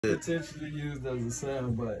potentially used as a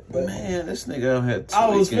sound, but man, this nigga out here tweaking. I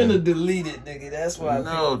was finna delete it, nigga. That's why.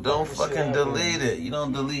 No, don't fucking delete it. You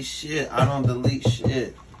don't delete shit. I don't delete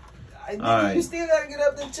shit. Nigga, you still gotta get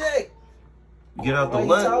up and check. Get out the While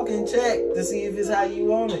what? you talking, check to see if it's how you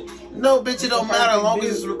want it. No, bitch, it don't matter. As long as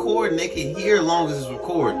it's recording, they can hear as long as it's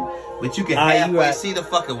recording. But you can halfway see the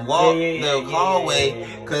fucking walk, the hallway,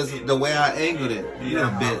 because the way I angled it. You know,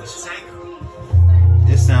 bitch.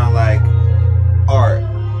 It sound like art,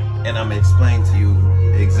 and I'm explaining to you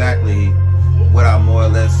exactly what I more or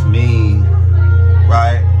less mean,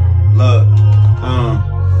 right? Look,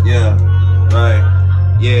 yeah, right,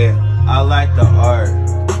 yeah. I like the art.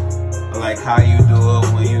 I like how you do it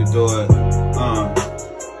when you do it.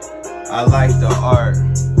 I like the art.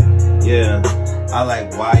 Yeah. I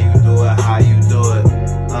like why you do it, how you do it.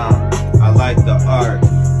 I like the art.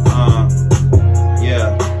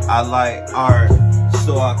 Yeah. I like art,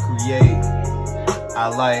 so I create. I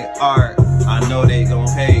like art. I know they gon'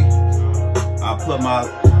 hate. I put my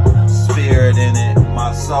spirit in it,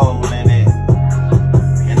 my soul in it,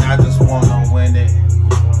 and I just wanna win it.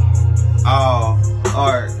 Oh,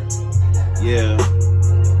 art. Yeah.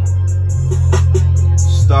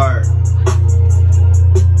 Start.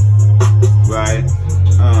 Right.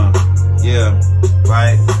 Yeah.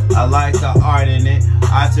 Right. I like the art in it.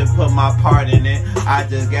 I just put my part in it. I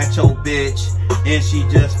just got your bitch and she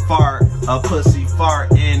just fart. A pussy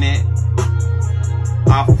fart in it.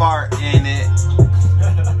 I fart in it.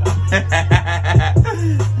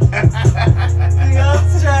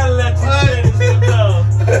 I'm trying to let you finish it though.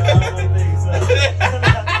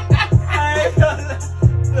 I don't think so.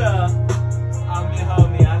 No. I mean,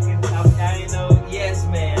 homie, I ain't no yes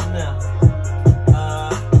man, no.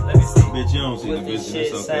 Let me see. Bitch, you don't see what the this bitch.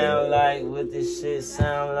 shit Okay. sound like, what this shit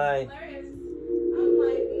sound like.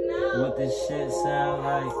 What this shit sound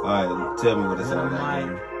like. Alright, tell me what it sound like.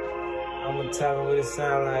 I'm gonna tell you what it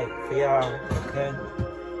sound like for y'all, okay?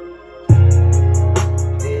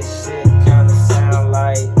 This shit kinda sound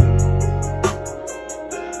like,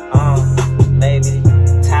 maybe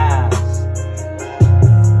ties.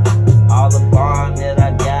 All the bond that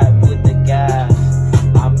I got with the guys.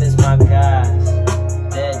 I miss my guys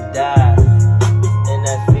that died in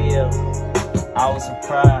that field. I was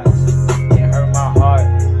surprised. It hurt my heart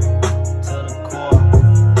to the core.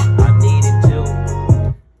 I needed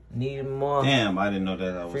more. Damn, I didn't know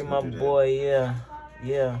that I was Free gonna my do boy, yeah.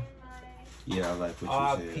 Yeah, I like what you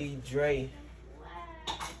said. R.P. Dre.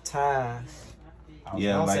 Ties.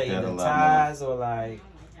 Yeah, I like that a lot more. Ties or like.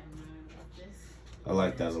 I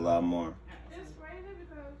like that a lot more.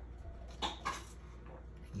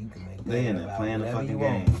 You can make They in there playing the fucking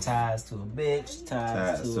game. Ties to a bitch,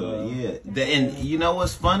 ties to a... Yeah. And you know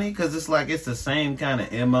what's funny? Because it's like it's the same kind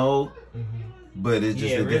of MO, but it's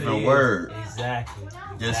just a different word. Exactly.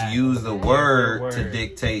 Just use the word to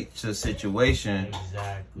dictate the situation,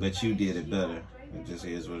 Exactly. but you did it better. It just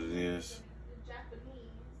is what it is.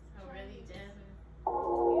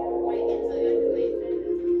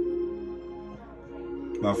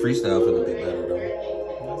 My freestyle finna be better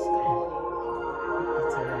though. Let's go.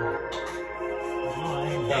 I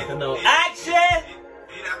ain't got to know. Action!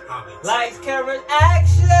 Lights, cameras,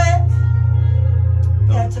 action!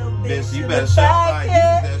 Got your Bitch, you in better the shut up. back Use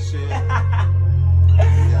that shit.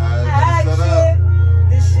 Yeah, better shut up.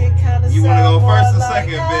 This shit kinda You wanna go sound first or more like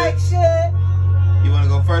second, bitch? action. You wanna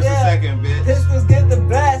go first or second, bitch? Pistols get the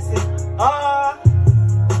blasting.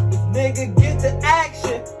 Nigga, get the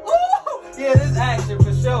action. Ooh! Yeah, this action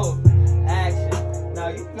for sure. Action. Now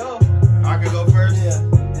you go. I can go first? Yeah,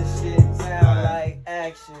 this shit sound like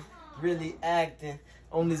action. Really acting.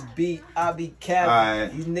 On this beat, I be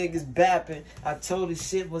capping. These niggas bapping. I told this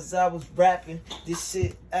shit was I was rapping. This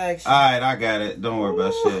shit action. Alright, I got it. Don't worry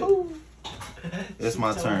about shit. It's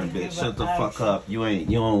my turn, bitch. Shut the fuck up.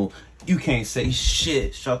 You can't say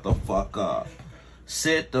shit. Shut the fuck up.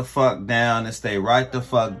 Sit the fuck down and stay right the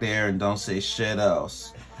fuck there and don't say shit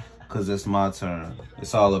else. Cause it's my turn.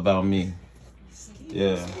 It's all about me.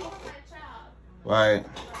 Yeah. Right.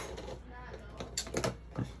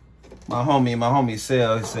 My homie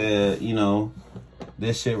Sel, he said, you know,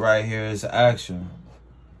 this shit right here is action.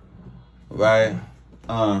 Right?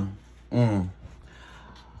 I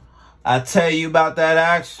tell you about that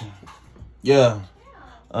action. Yeah.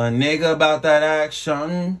 A nigga about that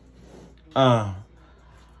action. I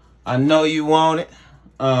know you want it.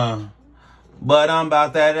 But I'm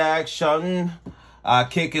about that action. I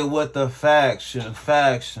kick it with the faction.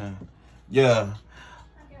 Yeah.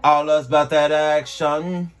 All us about that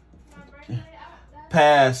action.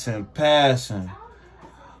 Passing.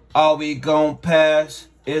 All we gon' pass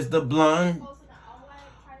is the blunt.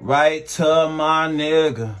 Right to my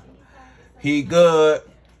nigga. He good,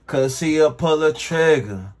 cause he'll pull a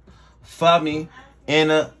trigger for me in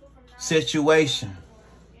a situation.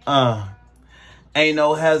 Ain't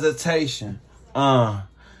no hesitation.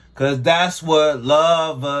 Cause that's what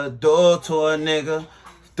love do to a nigga.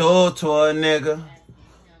 Do to a nigga.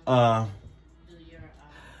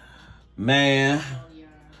 Man,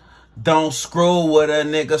 don't screw with a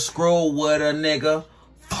nigga. Screw with a nigga.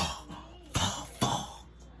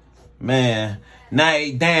 Man, now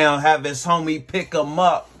he down, have his homie pick him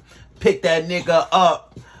up. Pick that nigga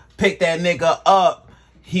up. Pick that nigga up.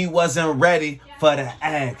 He wasn't ready for the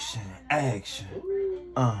action. Action.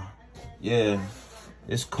 Yeah.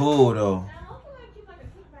 It's cool though.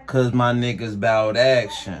 Cause my niggas bout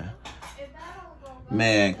action.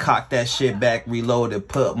 Man, cock that shit back, reload it,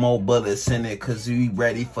 put more bullets in it, cause we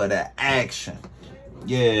ready for the action.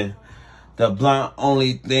 Yeah. The blunt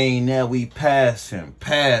only thing that we passing.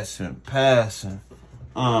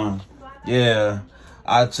 Yeah.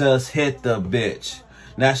 I just hit the bitch.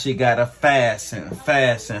 Now she gotta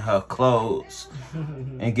fasten her clothes.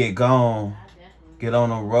 And get gone. Get on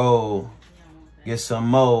the road. Get some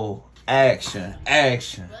more action.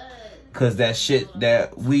 Cause that shit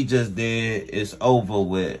that we just did is over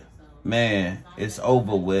with. Man, it's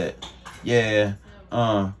over with. Yeah.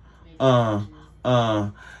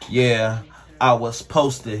 Yeah. I was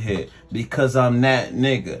supposed to hit because I'm that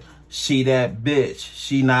nigga. She that bitch.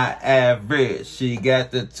 She not average. She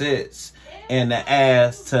got the tits and the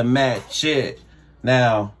ass to match it.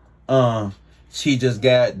 Now, she just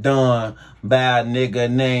got done by a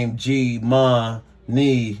nigga named G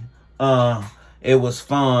Money. It was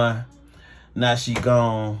fun. Now she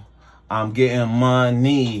gone. I'm getting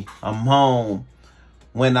money. I'm home.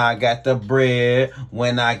 When I got the bread,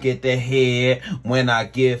 when I get the head, when I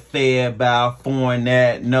get fed by a foreign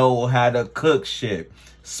that know how to cook shit,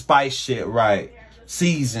 spice shit right,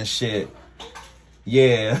 season shit.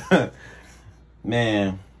 Yeah.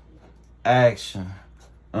 Man, action.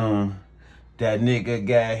 That nigga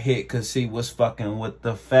got hit cause he was fucking with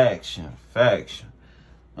the faction.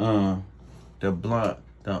 The blunt,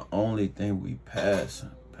 the only thing we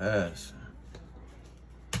passing. Alright.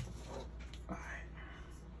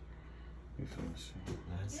 You finna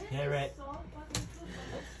see. Yeah, right.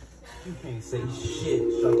 You can't say shit,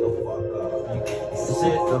 shut the fuck up. You can't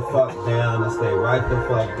sit the fuck down and stay right the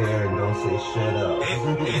fuck there and don't say shit up.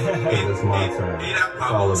 Cause it's my turn. It's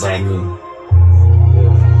all about me.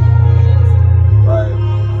 Yeah. Right.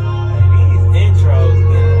 Hey, these intros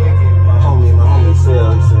getting wicked, man. My homie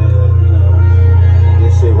said, you know,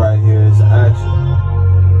 this shit right here is action.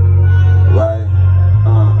 Right?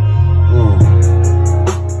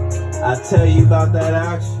 I tell you about that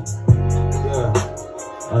action. Yeah.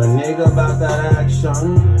 A nigga about that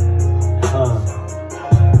action.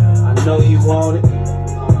 I know you want it.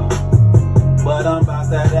 But I'm about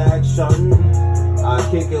that action. I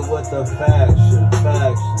kick it with the faction.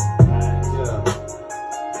 Yeah.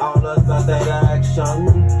 All about that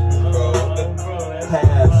action.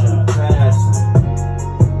 Passion.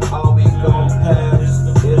 All we gon'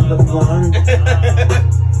 pass is the blunt.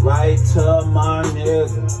 Right to my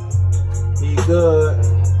nigga. He good,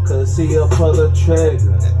 cause he'll pull a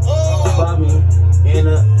trigger. For me in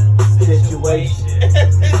a situation.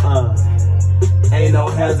 Ain't no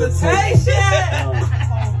hesitation.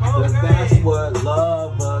 Cause that's what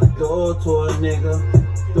love do to a nigga.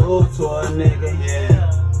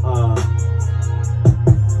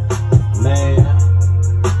 Man,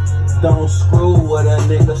 don't screw with a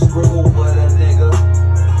nigga.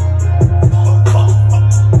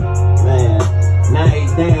 Man, now he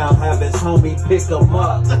down, have his homie pick him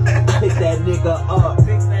up. Pick that nigga up.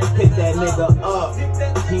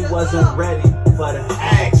 He wasn't ready for the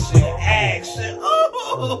action.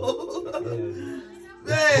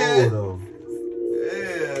 Man. Cool,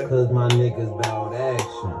 cause my niggas bout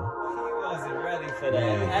action. He wasn't ready for that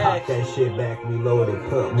Man, action. cock that shit back, reload it,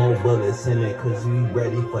 put more bullets in it, cause we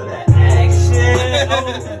ready for that Action.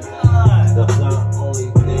 The blunt only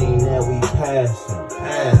thing that we passing.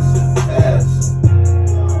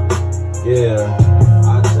 Yeah,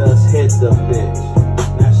 I just hit the bitch.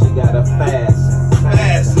 Now she gotta fasten.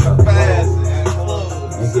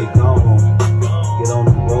 And get gone. Get on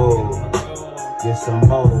the road. Get some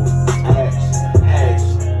more action.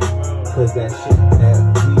 Cause that shit that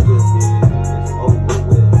we just did is over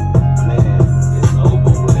with. Man, it's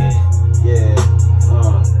over with.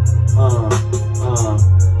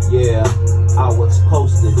 Yeah, I was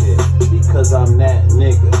supposed to hit because I'm that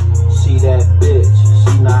nigga. She that bitch,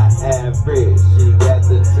 she not average. She got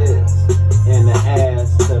the tits and the ass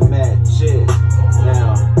to match it.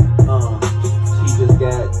 Now, she just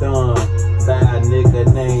got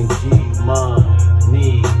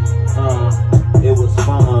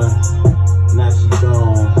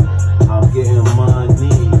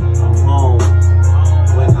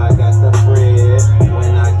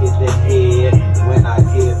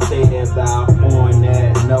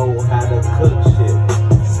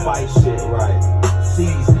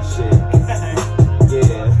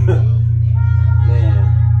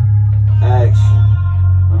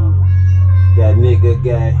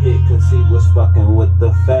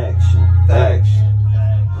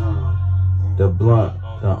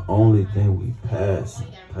think we passed.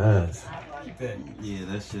 Yeah,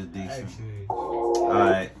 that's just decent. Actually,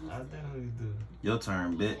 Alright. I think we do. Your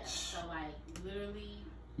turn, bitch.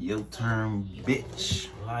 Your turn, bitch.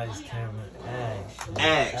 Lights, camera, action.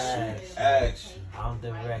 Action. I'm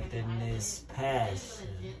directing this passion.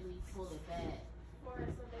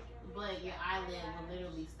 But your eyelid will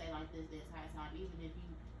literally stay like this the entire time, even if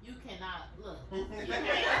you cannot look. You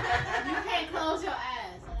can't close your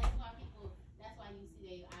eyes. So that's why you see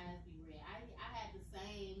their eyes be red. I had the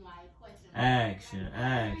same like question. Action.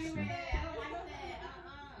 I don't like that.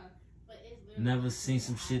 But it's Never seen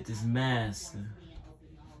some shit this massive.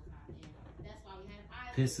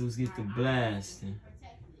 Pistols get the blasting.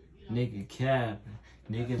 Nigga capping.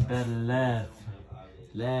 Nigga better laughing.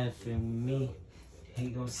 Laugh at me. He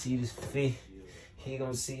gon' see this fit. He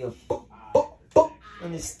gon' see a boop, boop, boop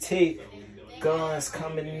on his teeth. Guns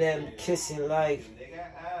coming at him, kissing like.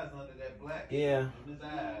 Yeah.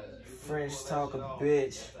 French talk a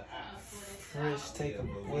bitch. French take a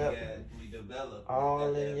whip.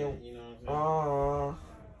 All in your.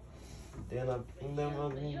 Then I remember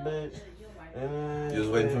bitch. You was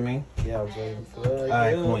waiting for me? Yeah, I was waiting for you.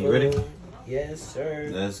 Alright, come on, you ready? Yes, sir.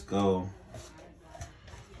 Let's go.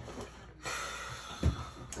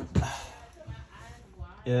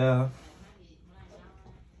 Yeah.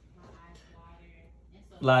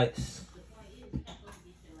 Lights.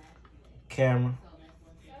 Camera.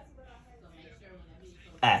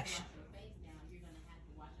 Action.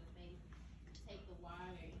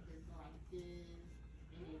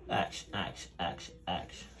 Action.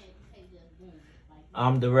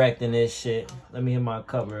 I'm directing this shit. Let me hit my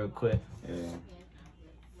cover real quick. Yeah.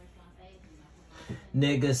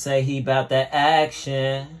 Niggas say he bout that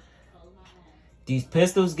action. These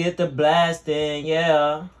pistols get the blasting,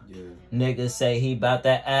 yeah. Niggas say he bout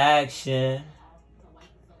that action.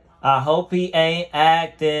 I hope he ain't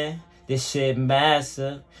acting. This shit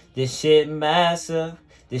massive.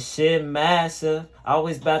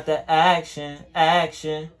 Always bout the action. I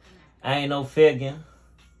ain't no figure.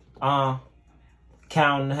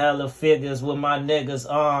 Counting hella figures with my niggas.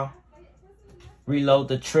 Reload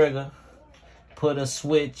the trigger. Put a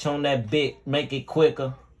switch on that bit. Make it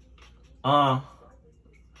quicker. Fa.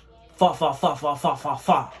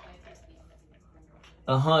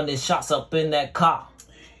 100 shots up in that car.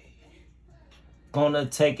 Gonna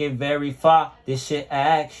take it very far. This shit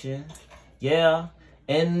action. Yeah.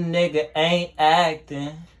 And the nigga ain't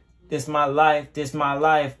acting. This my life. This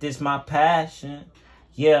my passion.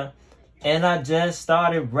 Yeah. And I just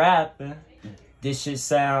started rapping. This shit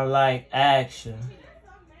sound like action.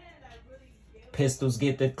 Pistols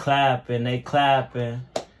get the clapping. They clapping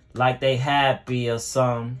like they happy or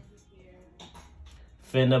something.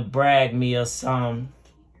 Finna brag me or something.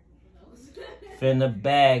 Finna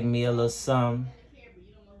bag me or something.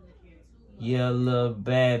 Yeah, little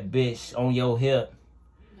bad bitch on your hip.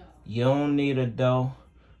 You don't need her though.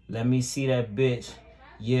 Let me see that bitch.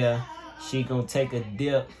 Yeah, she gon' take a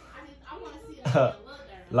dip.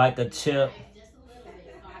 Like a chip.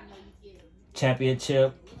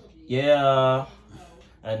 Championship. Yeah.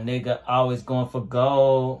 A nigga always going for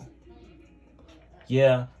gold.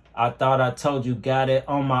 Yeah. I thought I told you, got it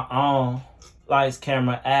on my own. Lights,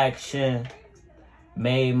 camera, action.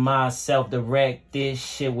 Made myself direct this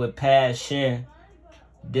shit with passion.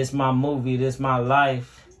 This my movie, this my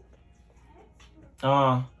life.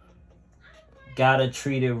 Gotta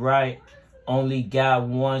treat it right. Only got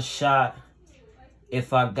one shot.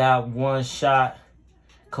 If I got one shot,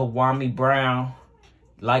 Kawami Brown,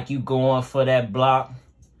 like you going for that block.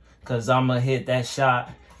 Cause I'ma hit that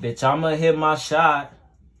shot. Bitch, I'ma hit my shot.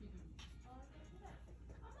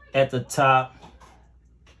 At the top.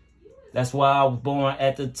 That's why I was born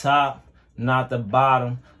at the top, not the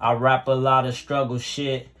bottom. I rap a lot of struggle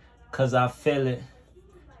shit, cause I feel it,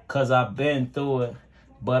 cause I've been through it.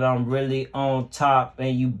 But I'm really on top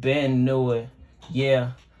and you been knew it.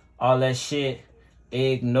 Yeah, all that shit,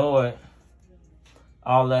 ignore it.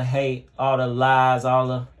 All the hate, all the lies, all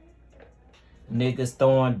the niggas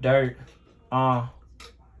throwing dirt. I'm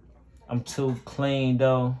too clean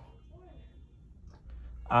though.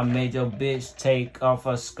 I made your bitch take off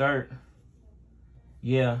her skirt.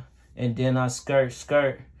 Yeah, and then I skirt.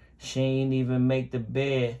 She ain't even make the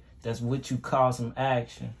bed. That's what you call some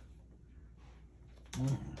action.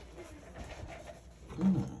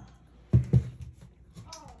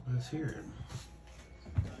 Let's hear it.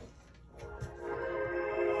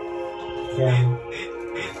 Yeah.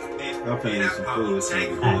 I'm finna eat some food. It's gonna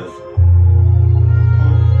be good.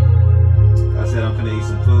 I said I'm finna eat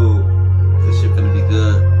some food. This shit finna be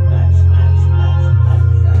good.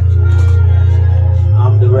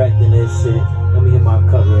 I'm directing this shit. Let me hit my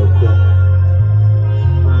cover real quick.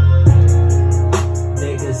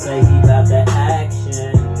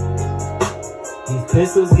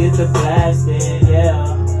 get the blasting,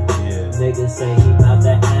 yeah. Niggas say he about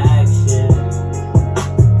that action.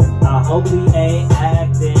 I hope he ain't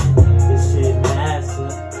acting. This shit massa,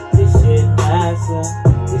 this shit massa,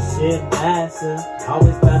 this shit massa.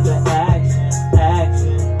 Always about the action,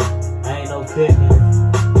 action. Ain't no figure.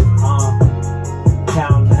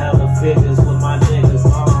 Counting hella figures with my niggas.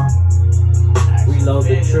 Reload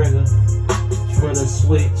the trigger. Put a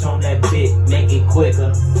switch on that bit, make it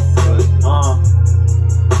quicker.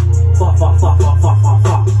 Fuck, fuck, fuck, fuck, fuck, fuck,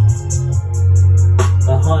 fuck.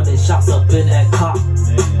 100 shots up in that cop.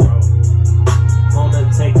 Gonna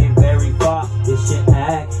take it very far. This shit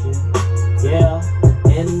action, yeah.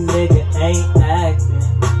 And the nigga ain't acting.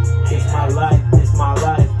 This my life, this my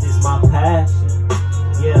life, this my passion,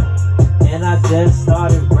 yeah. And I just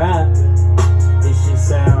started rapping. This shit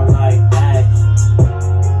sound like action.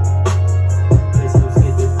 Pistols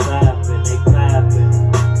get to clapping, they clapping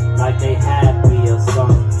like they happy or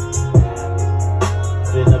something.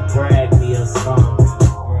 Finna brag me or something.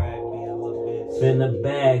 Finna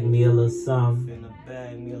bag me a little something. Finna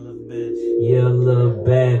bag me a little bitch. Yeah, a little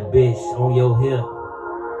bad bitch on your hip.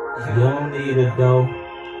 You don't need it though.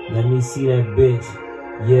 Let me see that bitch.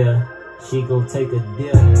 Yeah, she gon' take a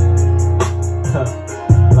dip.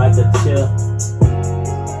 Like a chip.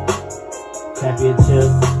 Championship.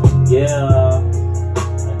 Yeah.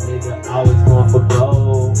 A nigga always going for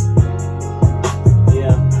gold.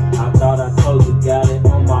 Yeah, I thought I told you, got it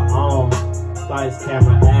on my own. Lights,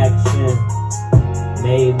 camera, action.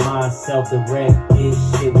 Made myself direct this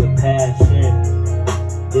shit with passion.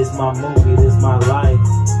 This my movie, this my life.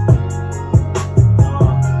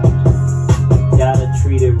 Gotta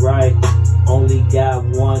treat it right. Only got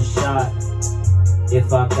one shot.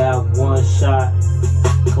 If I got one shot,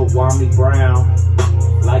 Kawami Brown,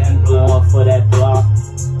 like you going for that block.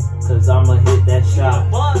 Cause I'ma hit that shot.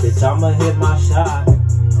 Bitch, I'ma hit my shot.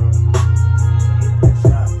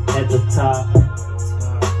 At the top.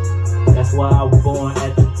 That's why I was born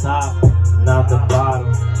at the top, not the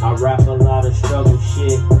bottom. I rap a lot of struggle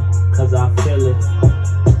shit, cause I feel it,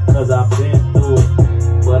 cause I've been through it.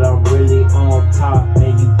 But I'm really on top,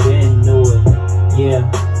 and you been knew it.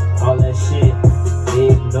 Yeah, all that shit,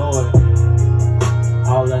 ignore it.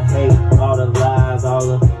 All the hate, all the lies, all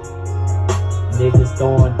the niggas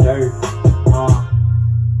throwing dirt.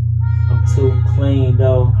 I'm too clean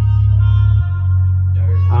though.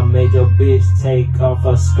 I made your bitch take off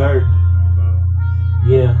her skirt.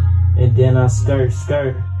 Yeah, and then I skirt.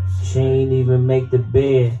 She ain't even make the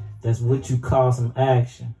bed. That's what you call some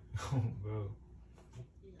action.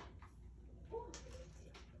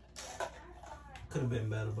 Could have been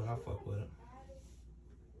better, but I fuck with it.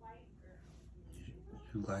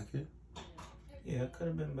 You like it? Yeah, it could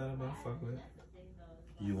have been better, but I fuck with it.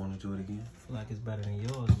 You want to do it again? I feel like it's better than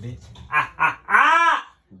yours, bitch.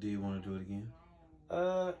 Do you want to do it again?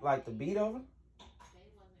 Like the beat over?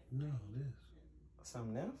 No, this.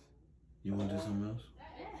 Something else? You want to do something else?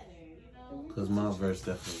 Because my verse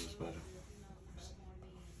definitely was better.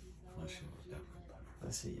 My shit was definitely better.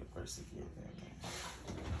 Let's see your verse again, man.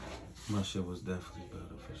 My shit was definitely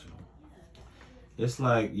better for sure. It's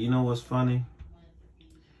like, you know what's funny?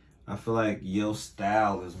 I feel like your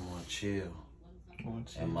style is more chill.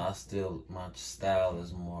 And my style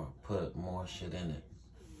is more, put more shit in it.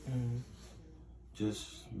 Mm-hmm.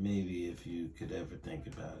 Just maybe if you could ever think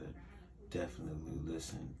about it, definitely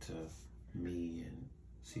listen to me and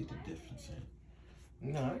see the difference in it.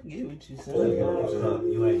 No, I get what you said.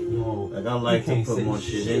 Like I like to put more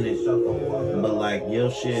shit in it, but like your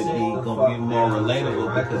shit be gonna be more relatable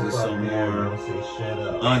because it's so more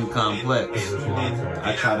uncomplex.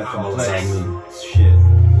 I try to complex shit.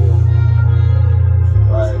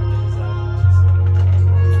 Right.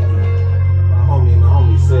 My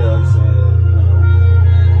homie said,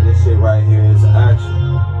 this shit right here is action.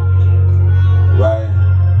 Right?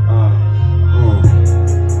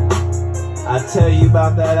 I tell you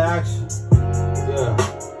about that action. Yeah.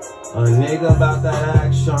 A nigga about that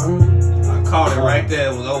action. I caught it right there,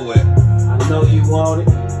 it was over with. I know you want it.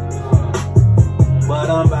 But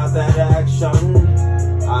I'm about that action.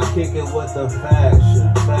 I kick it with the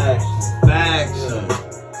faction. Yeah.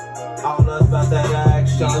 All us about that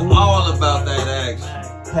action. All about that action.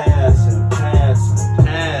 Passing.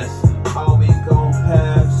 All we gon'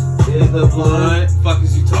 pass is the blood. Fuck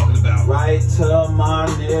is you talking about? Right to my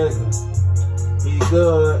nigga. He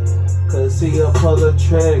good, cause he'll pull the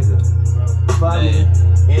trigger. Funny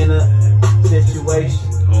in a situation.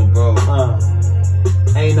 Oh, bro.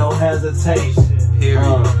 Ain't no hesitation.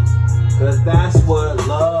 Period. Cause that's what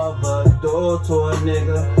love will do to a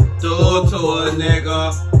nigga. Do to a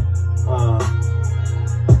nigga.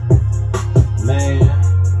 Man,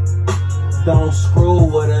 niggas don't screw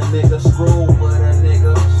with a nigga, screw with a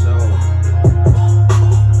nigga. So,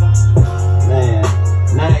 man,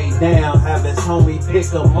 now he down, have his homie pick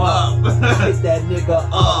him up. Pick that nigga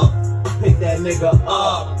up. Pick that nigga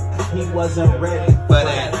up. He wasn't ready for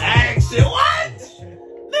that action. What?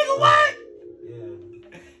 Nigga, what?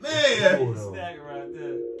 Yeah. Man.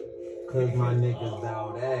 Cause my niggas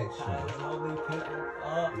out action.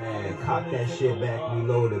 Man, cock that shit back,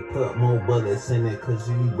 reload it, put more bullets in it, cause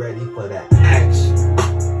we ready for that action.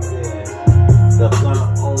 Yeah. The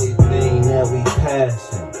blunt only thing that we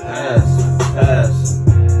passing.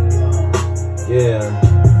 Yeah.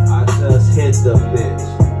 I just hit the bitch.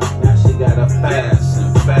 Now she gotta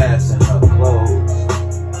fasten her clothes.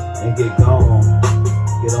 And get gone.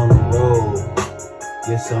 Get on the road.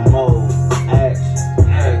 Get some more action.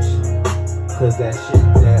 Cause that shit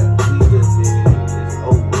that we just did is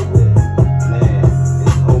over with. Man,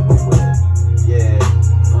 it's over with. Yeah,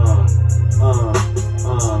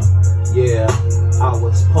 yeah. I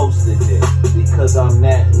was posted it because I'm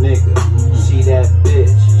that nigga. She that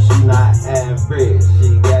bitch, she not average. She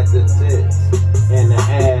got the tits and the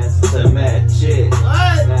ass to match it.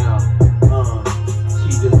 Now, she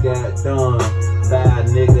just got done by a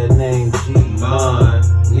nigga named G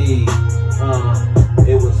Money.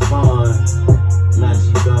 It was fun. Now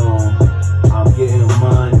she gone. I'm getting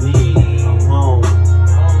money. I'm home.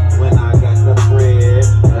 When I got the bread,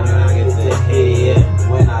 when I get the head,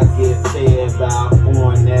 when I get fed by a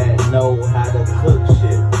foreign that know how to cook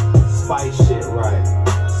shit, spice shit right,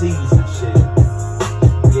 season shit.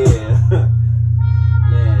 Yeah,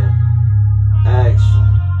 man, action.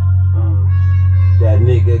 That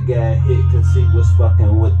nigga got hit cause he was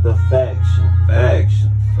fucking with the faction.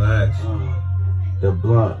 The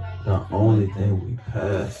blunt, the only thing we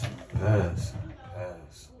pass.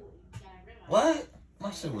 What?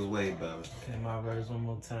 My shit was way better. Okay, my verse one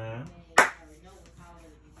more time.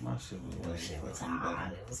 My shit was way fucking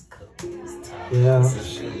better. It was cool. It was tough. Yeah. That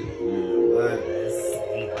shit,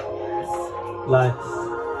 Lights.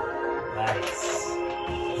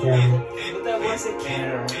 Camera. What that was it,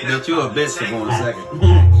 Karen? Bitch, you a bitch for going a second.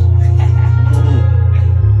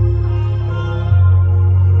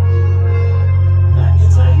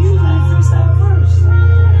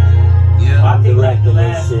 I think like the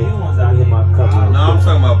last few ones I hit my cover. No, I'm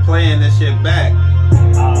talking about playing this shit back.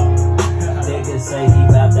 Niggas say he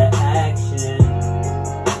about the action.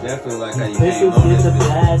 Definitely like how you Pistols came on get this the bitch.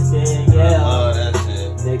 blasting, yeah. Oh, that shit.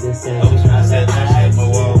 Niggas say I he wish I about said the that shit more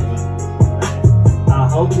action. often. I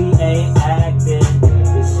hope he ain't acting.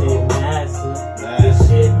 This shit massive. This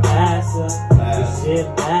shit massive. This shit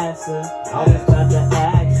massive. I was about the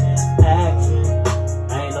action.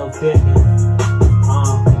 Ain't no figure.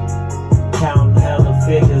 Counting hella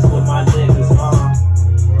figures with my niggas.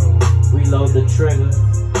 Reload the trigger.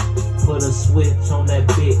 Put a switch on that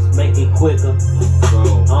bitch. Make it quicker.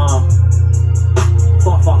 Fuck.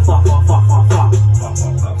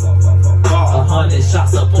 100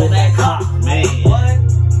 shots up on that cock, man. What?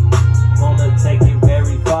 Gonna take it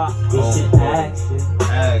very far. This shit action.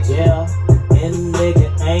 Yeah. And nigga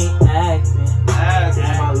ain't acting.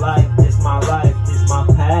 This my life. This my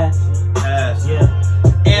passion. Yeah.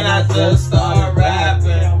 And I just started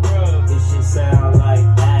rapping. This shit sound like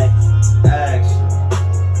action.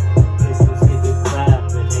 Pistols get the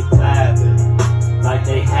clapping. They clapping. Like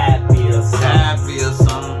they happy or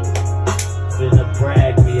something. Finna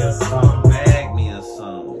brag me or something.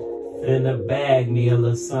 Finna bag me a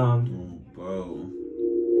little something. Bro.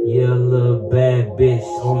 Yeah, a little bad bitch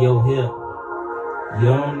on your hip. You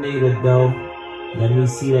don't need it though. Let me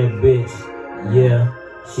see that bitch. Yeah,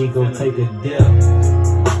 she gon' take a dip.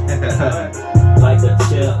 Like a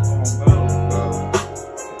chip.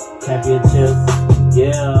 Tap your chip.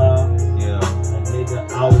 Yeah. That nigga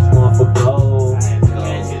always going for gold.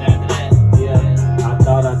 Yeah, I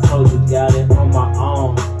thought I told you got it on my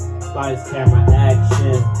own. Lights, camera,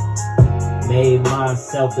 action. Made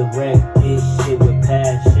myself direct this shit with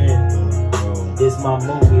passion. This my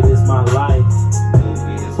movie, this my life.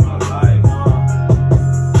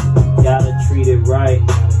 Gotta treat it right.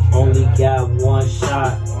 Only got one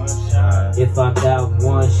shot. If I got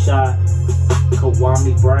one shot,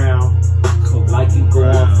 Kawami Brown. Like you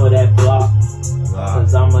going for that block.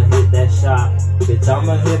 Cause I'ma hit that shot. Bitch,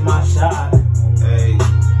 I'ma hit my shot.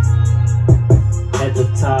 At the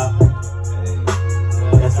top.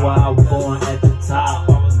 That's why I was born at the top.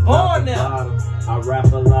 I was born there. I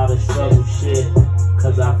rap a lot of struggle shit.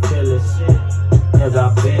 Cause I feel it. Cause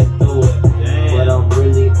I've been through it. But I'm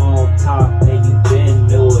really on top. And you been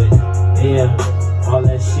knew it. Yeah. All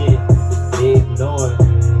that shit. Ignore it.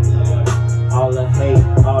 All the hate.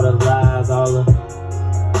 All the lies. All the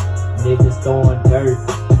niggas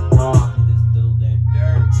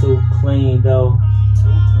clean though. Too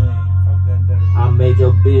clean. Fuck that dirty. I made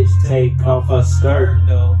your bitch take off her skirt.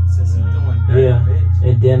 Though, since you doing dirty, Yeah, bitch.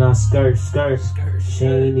 and then I skirt. She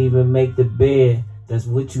ain't even make the bed. That's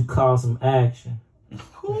what you call some action.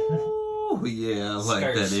 Ooh, yeah, I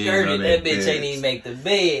like that. Skirted. That bitch ain't even make the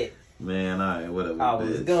bed. Man, alright, whatever. I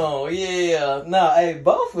was bitch. gone. Yeah. No, hey,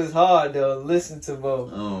 both was hard though. Listen to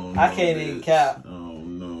both. Oh, no, I can't even cap. Oh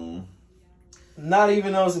no. Not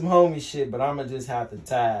even on some homie shit, but I'ma just have to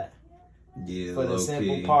tie it. Yeah, For the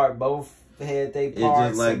simple key. part, both had they It's parts.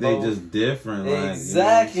 just like and they both- just different.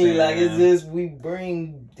 Exactly. Like, you know what I'm Like it's saying? just we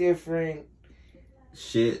bring different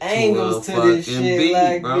Shit angles to to a this fucking shit. beat,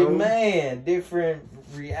 Like bro. man, different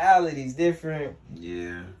realities, different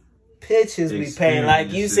Yeah. pictures we paint.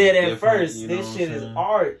 Like you Experiences said at different, first, you know this what shit I'm is saying?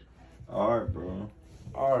 art. Art, bro.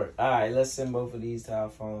 Art. All right, let's send both of these to our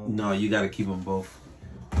phone. No, you gotta keep them both.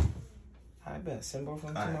 I bet send both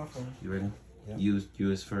of them to All my right. phone. You ready? Yep.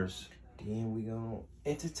 Use first. Then we gonna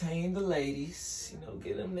entertain the ladies. You know,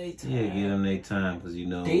 get them their time. Yeah, give them their time, because you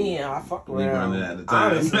know. Then I fuck we around. running out of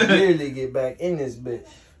time. Honestly, literally get back in this bitch.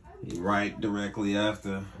 Right directly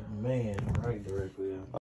after. Man, right directly.